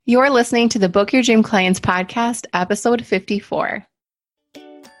You're listening to the Book Your Dream Clients podcast, episode 54.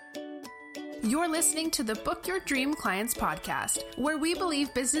 You're listening to the Book Your Dream Clients podcast, where we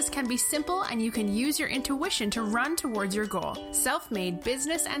believe business can be simple and you can use your intuition to run towards your goal. Self-made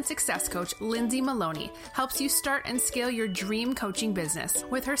business and success coach Lindsay Maloney helps you start and scale your dream coaching business.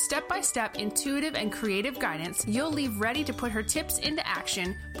 With her step-by-step intuitive and creative guidance, you'll leave ready to put her tips into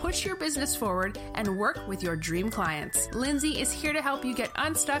action, push your business forward, and work with your dream clients. Lindsay is here to help you get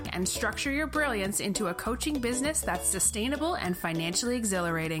unstuck and structure your brilliance into a coaching business that's sustainable and financially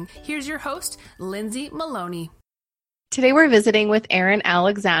exhilarating. Here's your host, Lindsay Maloney. Today we're visiting with Erin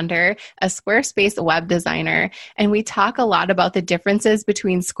Alexander, a Squarespace web designer, and we talk a lot about the differences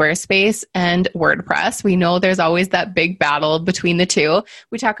between Squarespace and WordPress. We know there's always that big battle between the two.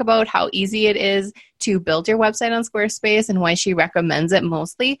 We talk about how easy it is to build your website on Squarespace and why she recommends it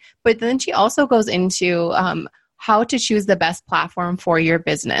mostly, but then she also goes into how to choose the best platform for your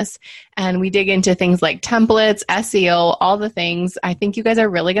business. And we dig into things like templates, SEO, all the things. I think you guys are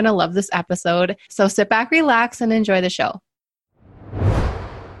really going to love this episode. So sit back, relax, and enjoy the show.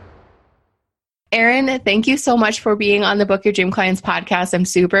 Erin, thank you so much for being on the Book Your Dream Clients podcast. I'm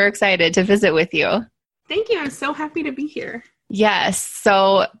super excited to visit with you. Thank you. I'm so happy to be here. Yes.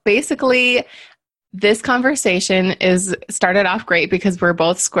 So basically, this conversation is started off great because we're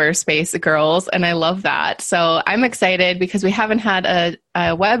both Squarespace girls, and I love that. So I'm excited because we haven't had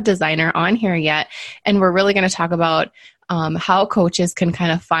a web designer on here yet, and we're really going to talk about how coaches can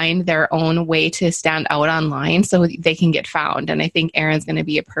kind of find their own way to stand out online so they can get found. And I think Erin's going to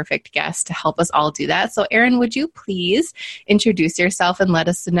be a perfect guest to help us all do that. So Erin, would you please introduce yourself and let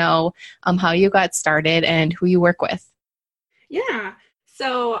us know how you got started and who you work with? Yeah.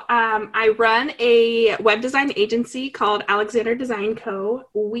 So I run a web design agency called Alexander Design Co.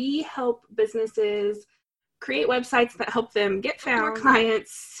 We help businesses create websites that help them get found, more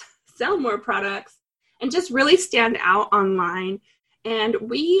clients, sell more products, and just really stand out online. And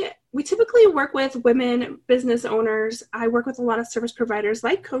we typically work with women business owners. I work with a lot of service providers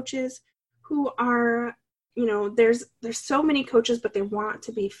like coaches who are, there's so many coaches, but they want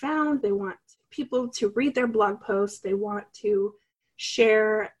to be found. They want people to read their blog posts. They want to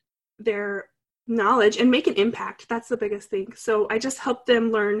share their knowledge and make an impact. That's the biggest thing. So I just help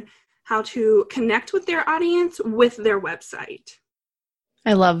them learn how to connect with their audience with their website.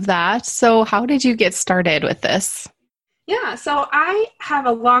 I love that. So how did you get started with this? Yeah, so I have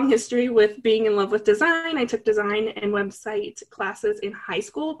a long history with being in love with design. I took design and website classes in high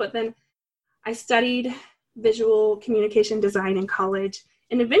school, but then I studied visual communication design in college.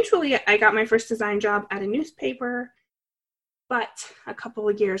 And eventually I got my first design job at a newspaper. But a couple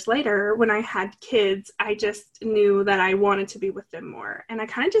of years later, when I had kids, I just knew that I wanted to be with them more. And I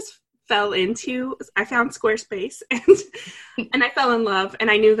kind of just I found Squarespace and I fell in love, and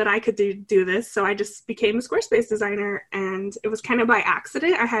I knew that I could do this. So I just became a Squarespace designer, and it was kind of by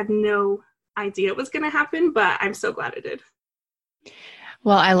accident. I had no idea it was going to happen, but I'm so glad it did.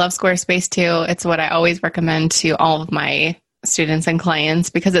 Well, I love Squarespace too. It's what I always recommend to all of my students and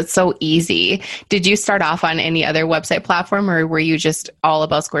clients because it's so easy. Did you start off on any other website platform, or were you just all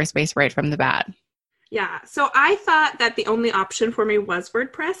about Squarespace right from the bat? Yeah. So I thought that the only option for me was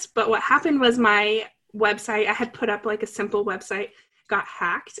WordPress, but what happened was my website, I had put up like a simple website, got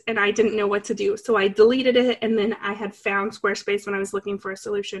hacked, and I didn't know what to do. So I deleted it, and then I had found Squarespace when I was looking for a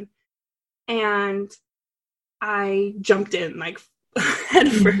solution. And I jumped in like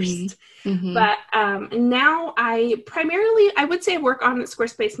head first. Mm-hmm. But now I would say I work on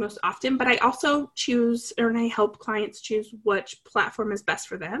Squarespace most often, but I also I help clients choose which platform is best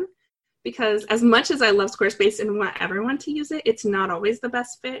for them. Because as much as I love Squarespace and want everyone to use it, it's not always the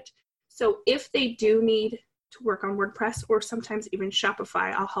best fit. So if they do need to work on WordPress or sometimes even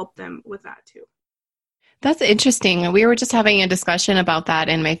Shopify, I'll help them with that too. That's interesting. We were just having a discussion about that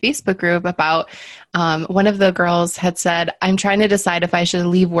in my Facebook group about one of the girls had said, I'm trying to decide if I should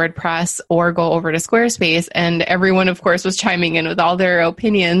leave WordPress or go over to Squarespace. And everyone, of course, was chiming in with all their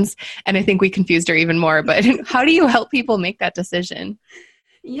opinions. And I think we confused her even more. But how do you help people make that decision?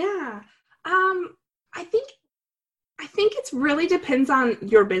 Yeah. I think it really depends on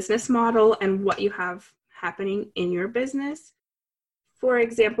your business model and what you have happening in your business. For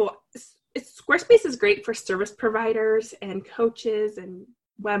example, Squarespace is great for service providers and coaches and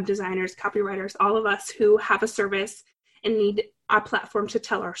web designers, copywriters, all of us who have a service and need a platform to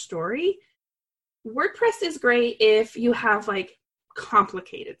tell our story. WordPress is great if you have like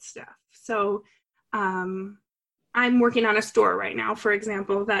complicated stuff. So I'm working on a store right now, for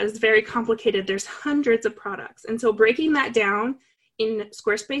example, that is very complicated. There's hundreds of products. And so breaking that down in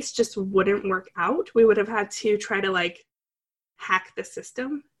Squarespace just wouldn't work out. We would have had to try to like hack the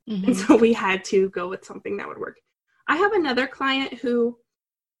system Mm-hmm. And so we had to go with something that would work. I have another client who,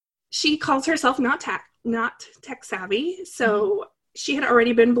 she calls herself not tech savvy. So she had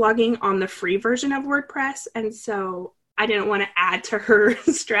already been blogging on the free version of WordPress. And so I didn't want to add to her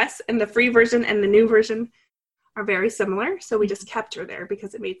stress. And the free version and the new version are very similar. So we just kept her there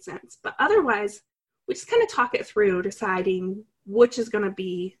because it made sense. But otherwise, we just kind of talk it through, deciding which is going to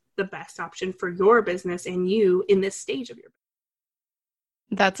be the best option for your business and you in this stage of your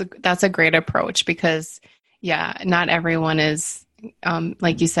business. That's a great approach because, yeah, not everyone is,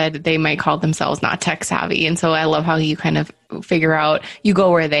 like you said, they might call themselves not tech savvy. And so I love how you kind of figure out, you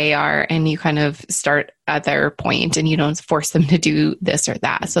go where they are and you kind of start at their point and you don't force them to do this or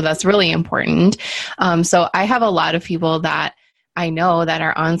that. So that's really important. So I have a lot of people that I know that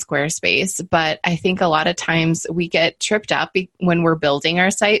are on Squarespace, but I think a lot of times we get tripped up when we're building our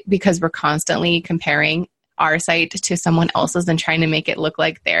site because we're constantly comparing our site to someone else's and trying to make it look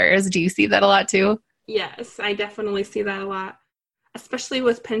like theirs. Do you see that a lot too? Yes, I definitely see that a lot, especially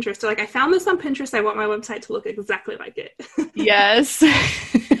with Pinterest. So like, I found this on Pinterest. I want my website to look exactly like it. Yes,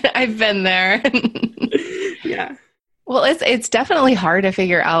 I've been there. Yeah. Well, it's definitely hard to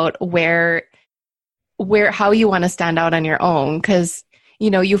figure out how you want to stand out on your own, because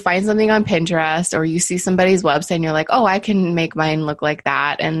you find something on Pinterest or you see somebody's website and you're like, oh, I can make mine look like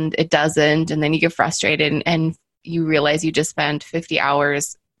that, and it doesn't, and then you get frustrated and you realize you just spent 50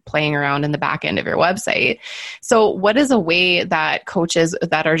 hours playing around in the back end of your website. So what is a way that coaches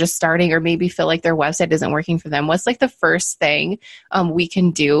that are just starting or maybe feel like their website isn't working for them, what's like the first thing we can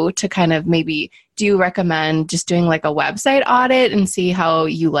do to kind of maybe, do you recommend just doing like a website audit and see how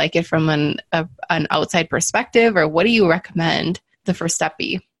you like it from an outside perspective, or what do you recommend the first step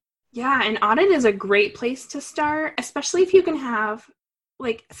be? Yeah, an audit is a great place to start, especially if you can have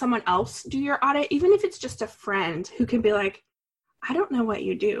like someone else do your audit, even if it's just a friend who can be like, I don't know what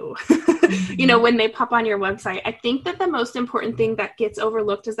you do, when they pop on your website. I think that the most important thing that gets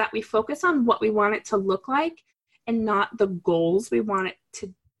overlooked is that we focus on what we want it to look like and not the goals we want it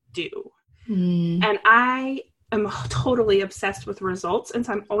to do. And I am totally obsessed with results. And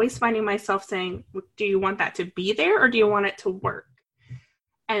so I'm always finding myself saying, do you want that to be there or do you want it to work?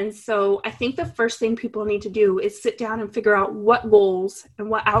 And so I think the first thing people need to do is sit down and figure out what goals and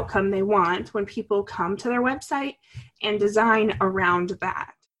what outcome they want when people come to their website and design around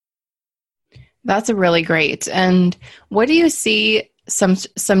that. That's really great. And what do you see some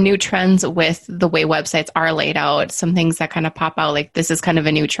new trends with the way websites are laid out? Some things that kind of pop out, like this is kind of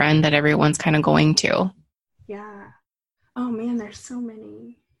a new trend that everyone's kind of going to. Yeah. Oh man, there's so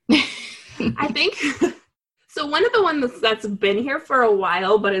many. I think... So one of the ones that's been here for a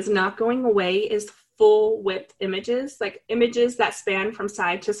while but is not going away is full width images, like images that span from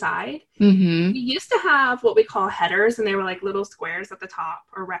side to side. Mm-hmm. We used to have what we call headers, and they were like little squares at the top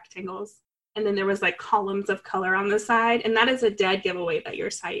or rectangles. And then there was like columns of color on the side. And that is a dead giveaway that your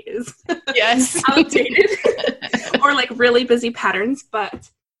site is yes. outdated or like really busy patterns.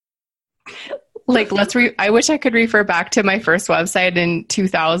 But like, I wish I could refer back to my first website in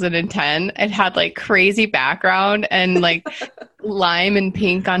 2010. It had like crazy background and like lime and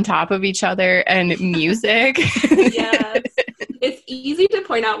pink on top of each other and music. Yes. It's easy to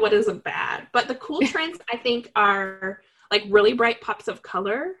point out what is bad, but the cool trends I think are like really bright pops of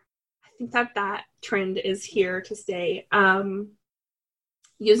color. I think that trend is here to stay.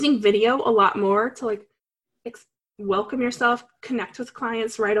 Using video a lot more to like welcome yourself, connect with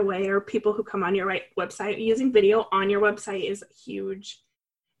clients right away, or people who come on your website. Using video on your website is huge,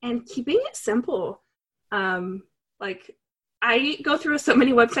 and keeping it simple. Like I go through so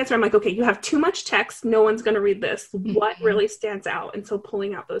many websites where I'm like, okay, you have too much text. No one's going to read this. What really stands out? And so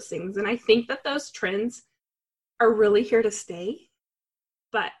pulling out those things. And I think that those trends are really here to stay,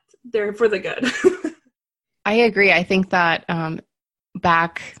 but they're for the good. I agree. I think that,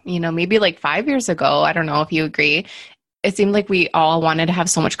 back, maybe like 5 years ago, I don't know if you agree, it seemed like we all wanted to have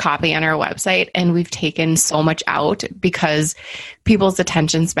so much copy on our website, and we've taken so much out because people's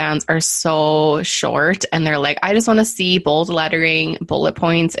attention spans are so short, and they're like, I just want to see bold lettering, bullet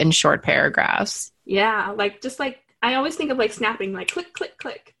points, and short paragraphs. Yeah, I always think of like snapping, like click, click,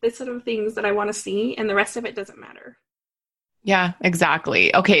 click, the sort of things that I want to see, and the rest of it doesn't matter. Yeah,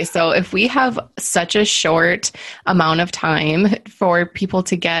 exactly. Okay, so if we have such a short amount of time for people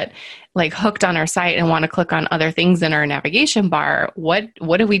to get like hooked on our site and want to click on other things in our navigation bar, what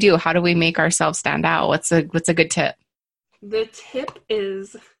do we do? How do we make ourselves stand out? What's a good tip? The tip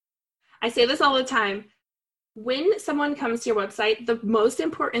is, I say this all the time, when someone comes to your website, the most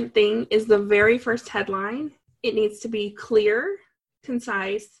important thing is the very first headline. It needs to be clear,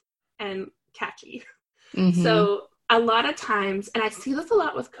 concise, and catchy. Mm-hmm. So a lot of times, and I see this a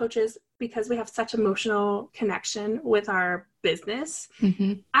lot with coaches because we have such emotional connection with our business.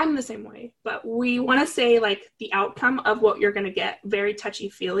 Mm-hmm. I'm the same way, but we want to say like the outcome of what you're going to get very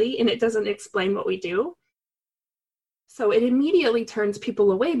touchy-feely, and it doesn't explain what we do. So it immediately turns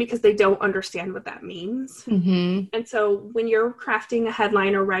people away because they don't understand what that means. Mm-hmm. And so when you're crafting a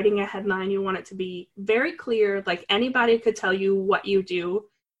headline or writing a headline, you want it to be very clear, like anybody could tell you what you do,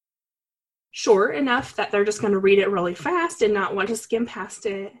 short enough that they're just going to read it really fast and not want to skim past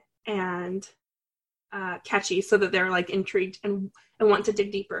it, and catchy so that they're like intrigued and want to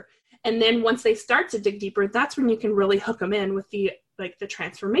dig deeper. And then once they start to dig deeper, that's when you can really hook them in with the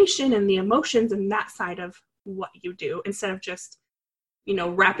transformation and the emotions and that side of what you do, instead of just,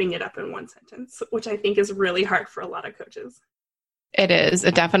 wrapping it up in one sentence, which I think is really hard for a lot of coaches. It is.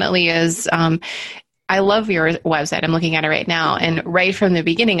 It definitely is. I love your website. I'm looking at it right now. And right from the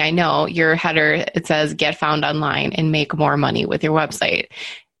beginning, I know your header, it says get found online and make more money with your website.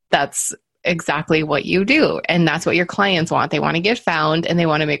 That's exactly what you do. And that's what your clients want. They want to get found and they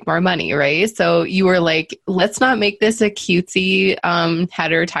want to make more money, right? So you were like, let's not make this a cutesy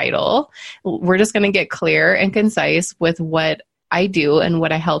header title. We're just going to get clear and concise with what I do and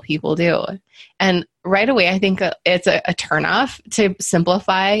what I help people do. And right away, I think it's a turnoff to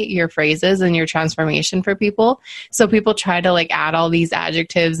simplify your phrases and your transformation for people. So people try to like add all these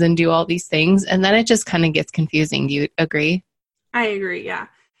adjectives and do all these things, and then it just kind of gets confusing. Do you agree? I agree, yeah.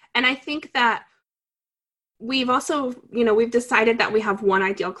 And I think that we've also, we've decided that we have one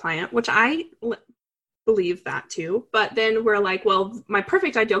ideal client, which I believe that too. But then we're like, well, my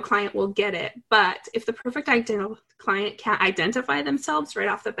perfect ideal client will get it. But if the perfect ideal client can't identify themselves right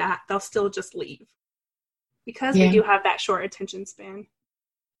off the bat, they'll still just leave, because we do have that short attention span.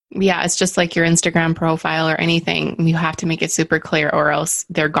 Yeah, it's just like your Instagram profile or anything. You have to make it super clear, or else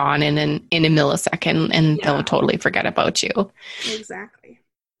they're gone in a millisecond and they'll totally forget about you. Exactly.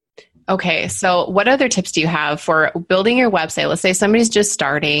 Okay, so what other tips do you have for building your website? Let's say somebody's just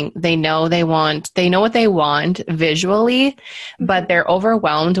starting. They know what they want visually, but they're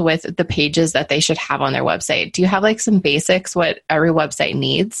overwhelmed with the pages that they should have on their website. Do you have like some basics what every website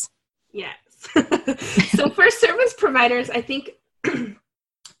needs? Yes. So for service providers, I think,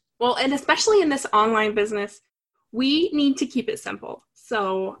 well, and especially in this online business, we need to keep it simple.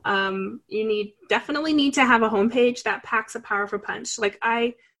 So you definitely need to have a homepage that packs a powerful punch. Like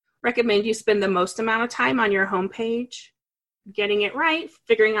I recommend you spend the most amount of time on your homepage, getting it right,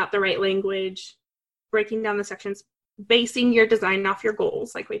 figuring out the right language, breaking down the sections, basing your design off your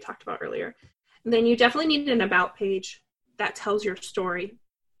goals, like we talked about earlier. And then you definitely need an about page that tells your story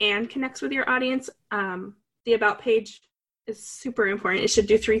and connects with your audience. The about page is super important. It should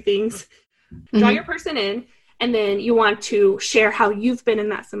do 3 things. Draw your person in, and then you want to share how you've been in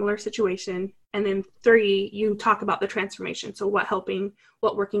that similar situation. And then 3, you talk about the transformation. So what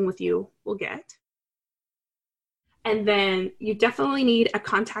working with you will get. And then you definitely need a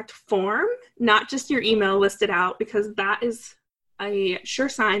contact form, not just your email listed out, because that is a sure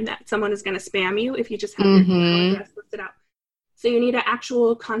sign that someone is going to spam you if you just have your email address listed out. So you need an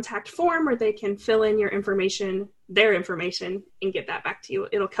actual contact form where they can fill in their information, and get that back to you.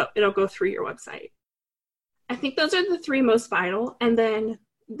 It'll go through your website. I think those are the 3 most vital. And then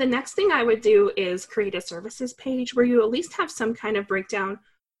the next thing I would do is create a services page where you at least have some kind of breakdown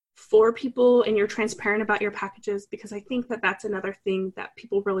for people and you're transparent about your packages, because I think that that's another thing that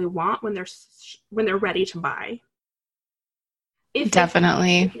people really want when they're ready to buy.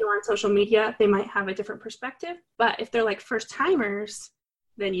 Definitely. If you're on social media, they might have a different perspective, but if they're like first timers,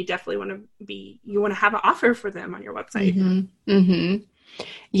 then you definitely want to have an offer for them on your website.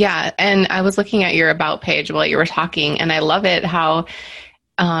 Yeah. And I was looking at your about page while you were talking, and I love it how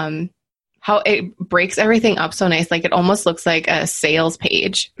it breaks everything up so nice. Like it almost looks like a sales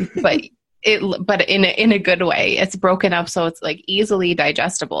page, but in a good way. It's broken up so it's like easily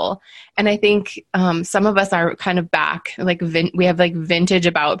digestible. And I think some of us are kind of back, like we have like vintage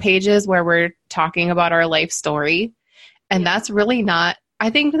about pages where we're talking about our life story. And that's really not, I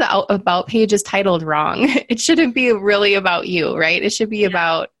think the about page is titled wrong. It shouldn't be really about you, right? It should be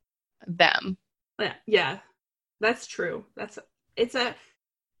about them. Yeah, that's true.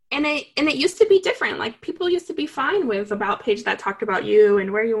 And it used to be different. Like people used to be fine with about page that talked about you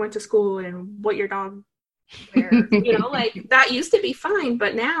and where you went to school and what your dog wears. Like that used to be fine.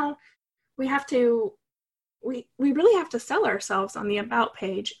 But now we really have to sell ourselves on the about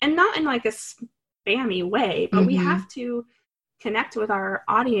page, and not in like a spammy way, but we have to connect with our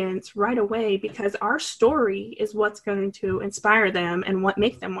audience right away, because our story is what's going to inspire them and what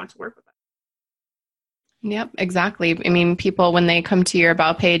makes them want to work with us. Yep, exactly. I mean, people, when they come to your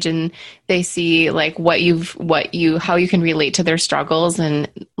about page and they see like how you can relate to their struggles, and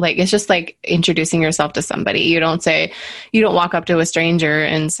like, it's just like introducing yourself to somebody. You don't walk up to a stranger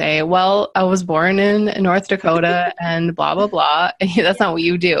and say, well, I was born in North Dakota and blah, blah, blah. That's not what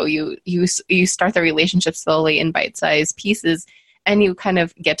you do. You start the relationship slowly in bite-sized pieces, and you kind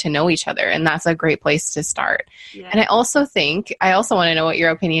of get to know each other. And that's a great place to start. Yeah. And I also want to know what your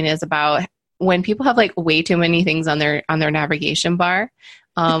opinion is about when people have like way too many things on their navigation bar.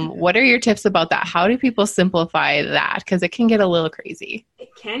 What are your tips about that? How do people simplify that? Because it can get a little crazy. It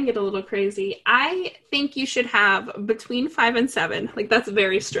can get a little crazy. I think you should have between 5 and 7. Like, that's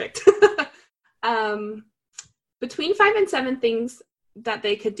very strict. Between 5 and 7 things that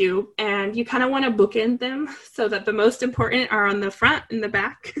they could do, and you kind of want to bookend them so that the most important are on the front and the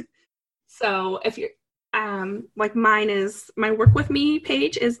back. So if you're like, mine is my work with me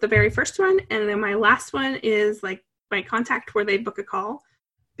page is the very first one, and then my last one is like my contact where they book a call,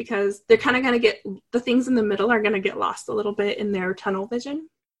 because they're kind of going to get the things in the middle are going to get lost a little bit in their tunnel vision.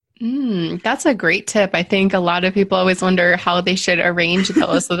 That's a great tip. I think a lot of people always wonder how they should arrange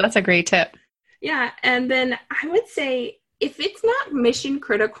those, so that's a great tip. Yeah, and then I would say if it's not mission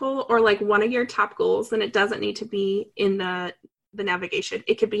critical or like one of your top goals, then it doesn't need to be in the navigation.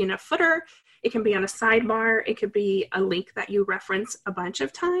 It could be in a footer. It can be on a sidebar. It could be a link that you reference a bunch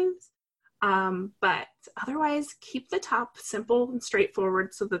of times. But otherwise, keep the top simple and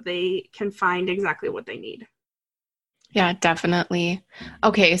straightforward so that they can find exactly what they need. Yeah, definitely.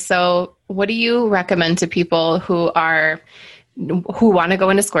 Okay, so what do you recommend to people who want to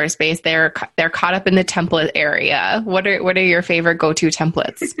go into Squarespace? They're caught up in the template area. What are your favorite go-to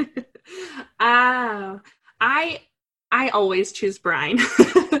templates? I always choose Brine.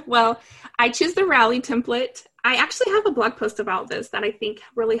 Well, I choose the Rally template. I actually have a blog post about this that I think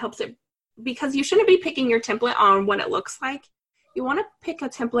really helps it, because you shouldn't be picking your template on what it looks like. You want to pick a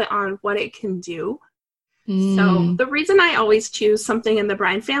template on what it can do. So the reason I always choose something in the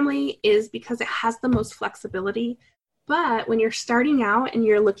Brine family is because it has the most flexibility. But when you're starting out and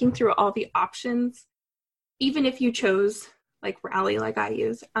you're looking through all the options, even if you chose like Rally, like I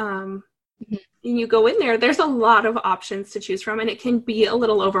use, and you go in there, there's a lot of options to choose from, and it can be a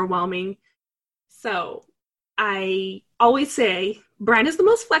little overwhelming. So I always say Brine is the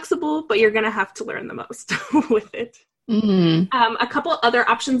most flexible, but you're going to have to learn the most with it. A couple other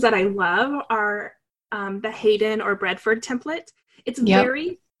options that I love are the Hayden or Bradford template. It's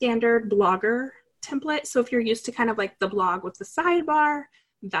very standard blogger template. So if you're used to kind of like the blog with the sidebar,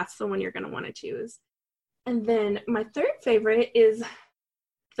 that's the one you're going to want to choose. And then my third favorite is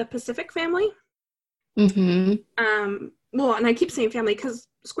the Pacific family. Well, and I keep saying family because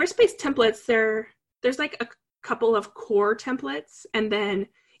Squarespace templates, there's like a couple of core templates, and then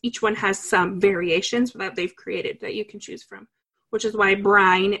each one has some variations that they've created that you can choose from, which is why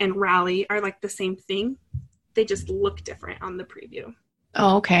Brine and Rally are like the same thing. They just look different on the preview.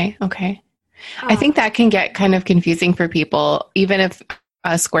 Oh, okay. I think that can get kind of confusing for people, even if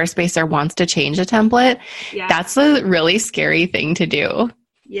a Squarespacer wants to change a template. Yeah. That's a really scary thing to do.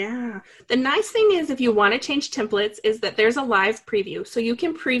 Yeah. The nice thing is if you want to change templates is that there's a live preview. So you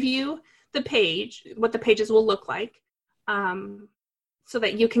can preview the page, what the pages will look like, so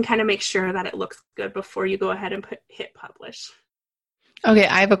that you can kind of make sure that it looks good before you go ahead and hit publish. Okay,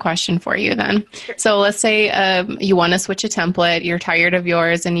 I have a question for you then. Sure. So let's say you want to switch a template, you're tired of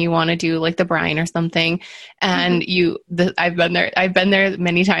yours and you want to do like the Brine or something, and I've been there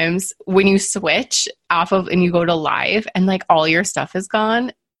many times. When you switch off of and you go to live and like all your stuff is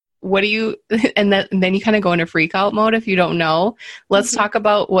gone, what do you, and then you kind of go into freak out mode if you don't know. Let's talk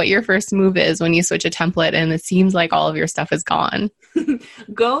about what your first move is when you switch a template and it seems like all of your stuff is gone.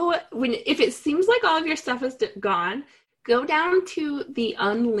 If it seems like all of your stuff is gone, go down to the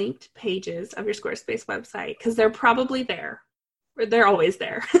unlinked pages of your Squarespace website, because they're probably there. They're always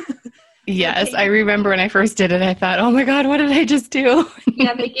there. Yes, I remember when I first did it, I thought, oh my God, what did I just do?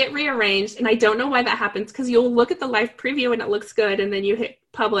 Yeah, they get rearranged, and I don't know why that happens, because you'll look at the live preview and it looks good, and then you hit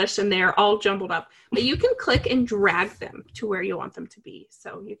publish and they're all jumbled up. But you can click and drag them to where you want them to be.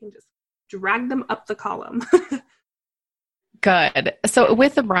 So you can just drag them up the column. Good. So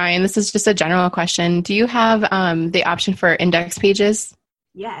with the Brine, this is just a general question. Do you have the option for index pages?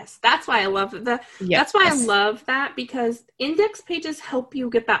 Yes, that's why I love That's why I love that, because index pages help you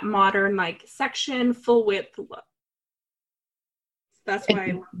get that modern, like, section, full width look. That's why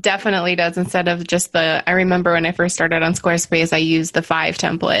it definitely does. Instead of just I remember when I first started on Squarespace, I used the 5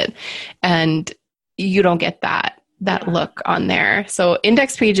 template, and you don't get that look on there. So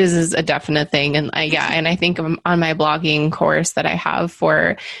index pages is a definite thing. And I think on my blogging course that I have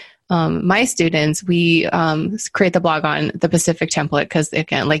for my students, we create the blog on the Pacific template because,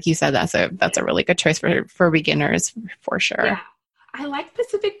 again, like you said, that's a really good choice for beginners for sure. Yeah. I like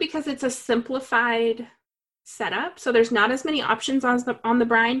Pacific because it's a simplified setup. So there's not as many options on the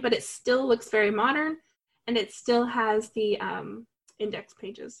brine, but it still looks very modern, and it still has the index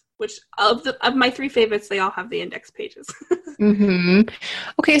pages, which of my 3 favorites, they all have the index pages.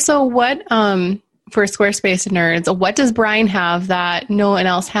 Okay, so what for Squarespace nerds, what does Brine have that no one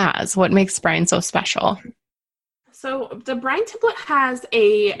else has? What makes Brine so special? So the Brine template has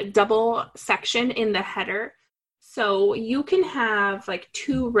a double section in the header. So you can have like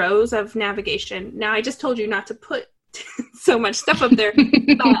 2 rows of navigation. Now, I just told you not to put so much stuff up there,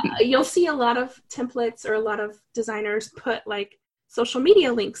 but you'll see a lot of templates or a lot of designers put like social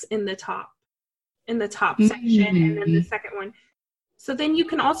media links in the top section, and then the second one. So then you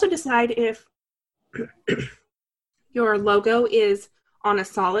can also decide if your logo is on a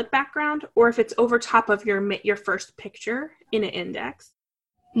solid background or if it's over top of your first picture in an index.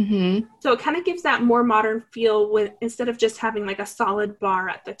 So it kind of gives that more modern feel instead of just having like a solid bar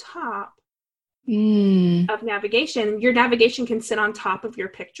at the top of navigation. Your navigation can sit on top of your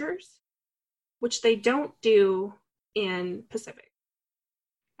pictures, which they don't do in Pacific.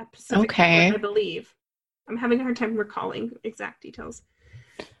 Okay. I believe. I'm having a hard time recalling exact details.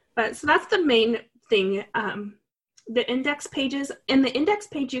 But so that's the main thing. The index pages. In the index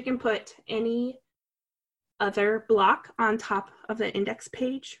page, you can put any other block on top of the index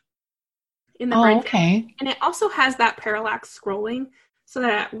page in the Brine. Okay. And it also has that parallax scrolling so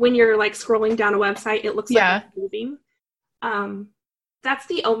that when you're like scrolling down a website, it looks like it's moving. That's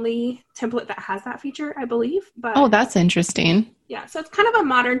the only template that has that feature, I believe. But that's interesting. Yeah, so it's kind of a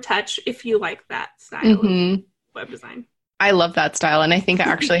modern touch if you like that style of web design. I love that style, and I think I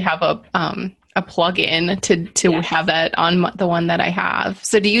actually have a plugin to have that on the one that I have.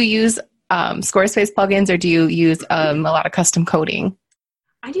 So do you use Squarespace plugins, or do you use a lot of custom coding?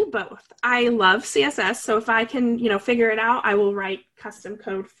 I do both. I love CSS, so if I can, figure it out, I will write custom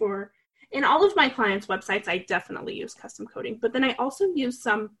code for. In all of my clients' websites, I definitely use custom coding, but then I also use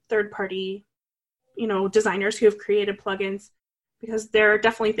some third-party, designers who have created plugins, because there are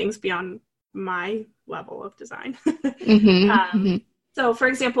definitely things beyond my level of design. So, for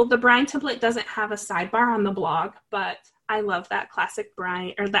example, the Brine template doesn't have a sidebar on the blog, but I love that classic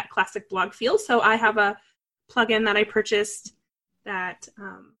Brine or that classic blog feel. So I have a plugin that I purchased that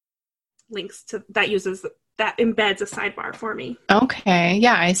that embeds a sidebar for me. Okay.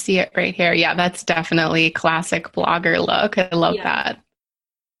 Yeah, I see it right here. Yeah, that's definitely classic blogger look. I love that.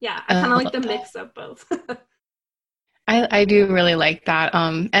 Yeah, I kind of like the mix of both. I do really like that.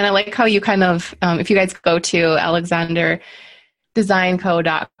 And I like how you kind of, if you guys go to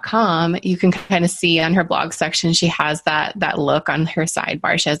alexanderdesignco.com, you can kind of see on her blog section, she has that look on her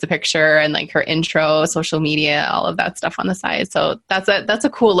sidebar. She has the picture and like her intro, social media, all of that stuff on the side. So that's a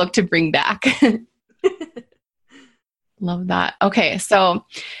cool look to bring back. Love that. Okay. So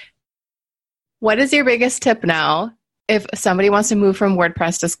what is your biggest tip now? If somebody wants to move from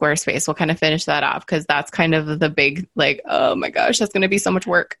WordPress to Squarespace, we'll kind of finish that off because that's kind of the big, like, oh my gosh, that's going to be so much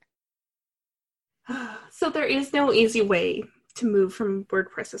work. So there is no easy way to move from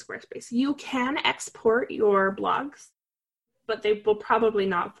WordPress to Squarespace. You can export your blogs, but they will probably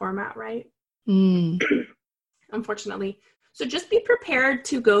not format right, unfortunately. So just be prepared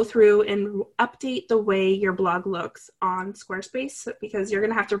to go through and update the way your blog looks on Squarespace, because you're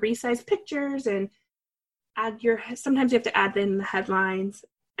going to have to resize pictures and sometimes you have to add in the headlines.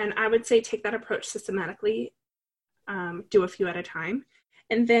 And I would say take that approach systematically, do a few at a time.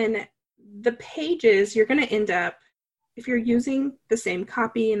 And then the pages, you're going to end up, if you're using the same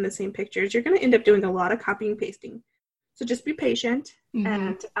copy and the same pictures, you're going to end up doing a lot of copying and pasting. So just be patient.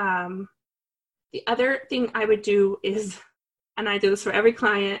 And the other thing I would do is, and I do this for every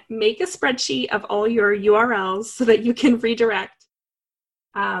client, make a spreadsheet of all your URLs so that you can redirect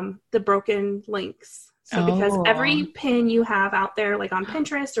the broken links. So because every pin you have out there, like on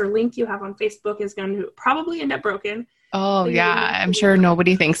Pinterest or link you have on Facebook, is going to probably end up broken. Oh, yeah. I'm sure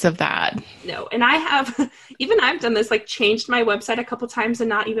nobody thinks of that. No. And I've done this, like changed my website a couple times and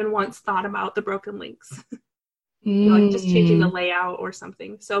not even once thought about the broken links. Like just changing the layout or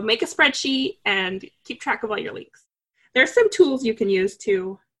something. So make a spreadsheet and keep track of all your links. There's some tools you can use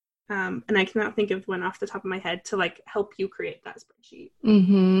too. And I cannot think of one off the top of my head to like help you create that spreadsheet.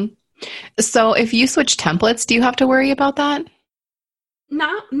 So if you switch templates, do you have to worry about that?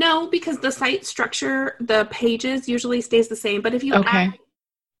 No, because the site structure, the pages usually stays the same. But if you add,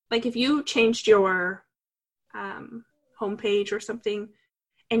 like if you changed your homepage or something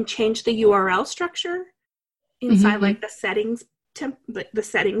and changed the URL structure inside like the settings the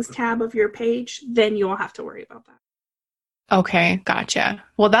settings tab of your page, then you'll have to worry about that. Okay, gotcha.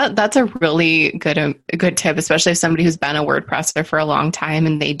 Well, that's a really good tip, especially if somebody who's been a WordPresser for a long time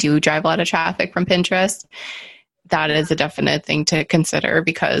and they do drive a lot of traffic from Pinterest. That is a definite thing to consider,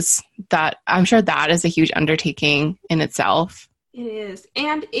 because I'm sure that is a huge undertaking in itself. It is.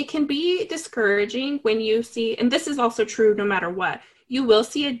 And it can be discouraging when you see, and this is also true no matter what, you will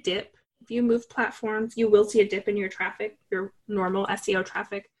see a dip. If you move platforms, you will see a dip in your traffic, your normal SEO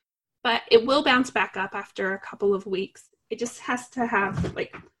traffic, but it will bounce back up after a couple of weeks. It just has to have,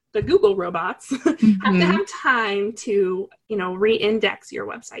 like, the Google robots have to have time to, re-index your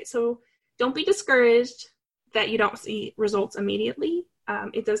website. So don't be discouraged that you don't see results immediately.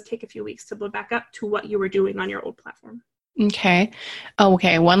 It does take a few weeks to build back up to what you were doing on your old platform. Okay.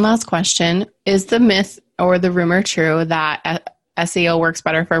 Okay. One last question. Is the myth or the rumor true that SEO works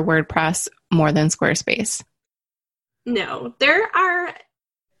better for WordPress more than Squarespace? No, there are,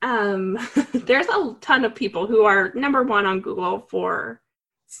 there's a ton of people who are number one on Google for,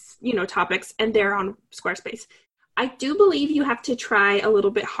 topics, and they're on Squarespace. I do believe you have to try a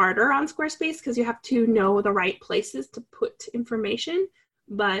little bit harder on Squarespace because you have to know the right places to put information,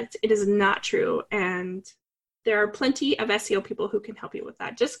 but it is not true. And there are plenty of SEO people who can help you with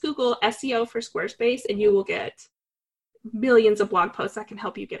that. Just Google SEO for Squarespace and you will get millions of blog posts that can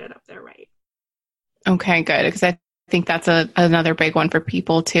help you get it up there right. Okay, good. Because I think that's another big one for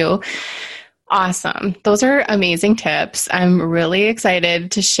people too. Awesome. Those are amazing tips. I'm really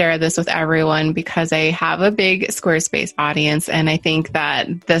excited to share this with everyone because I have a big Squarespace audience and I think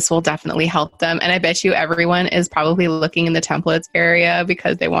that this will definitely help them. And I bet you everyone is probably looking in the templates area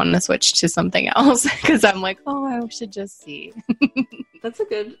because they want to switch to something else, because I'm like, oh, I should just see. That's a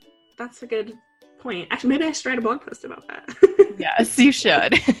good point. Actually, maybe I should write a blog post about that. Yes, you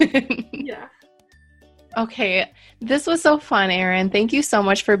should. Yeah. Okay. This was so fun, Erin. Thank you so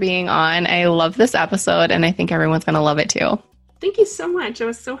much for being on. I love this episode and I think everyone's going to love it too. Thank you so much. I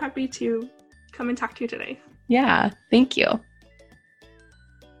was so happy to come and talk to you today. Yeah. Thank you.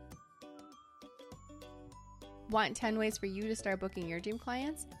 Want 10 ways for you to start booking your dream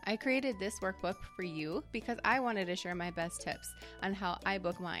clients? I created this workbook for you because I wanted to share my best tips on how I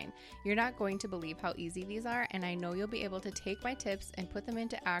book mine. You're not going to believe how easy these are, and I know you'll be able to take my tips and put them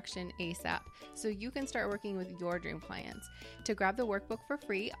into action ASAP so you can start working with your dream clients. To grab the workbook for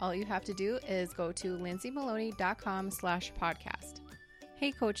free, all you have to do is go to lindsaymaloney.com/podcast.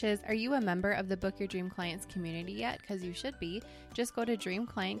 Hey coaches, are you a member of the Book Your Dream Clients community yet? Because you should be. Just go to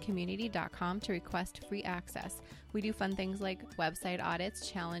dreamclientcommunity.com to request free access. We do fun things like website audits,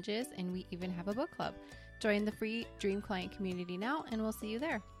 challenges, and we even have a book club. Join the free Dream Client community now, and we'll see you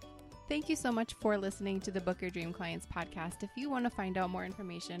there. Thank you so much for listening to the Book Your Dream Clients podcast. If you want to find out more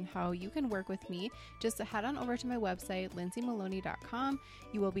information how you can work with me, just head on over to my website, lindsaymaloney.com.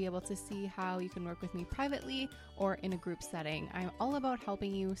 You will be able to see how you can work with me privately or in a group setting. I'm all about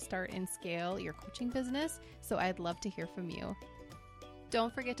helping you start and scale your coaching business, so I'd love to hear from you.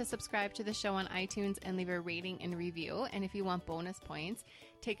 Don't forget to subscribe to the show on iTunes and leave a rating and review. And if you want bonus points,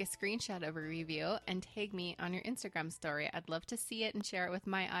 take a screenshot of a review and tag me on your Instagram story. I'd love to see it and share it with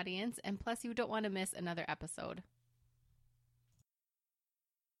my audience. And plus, you don't want to miss another episode.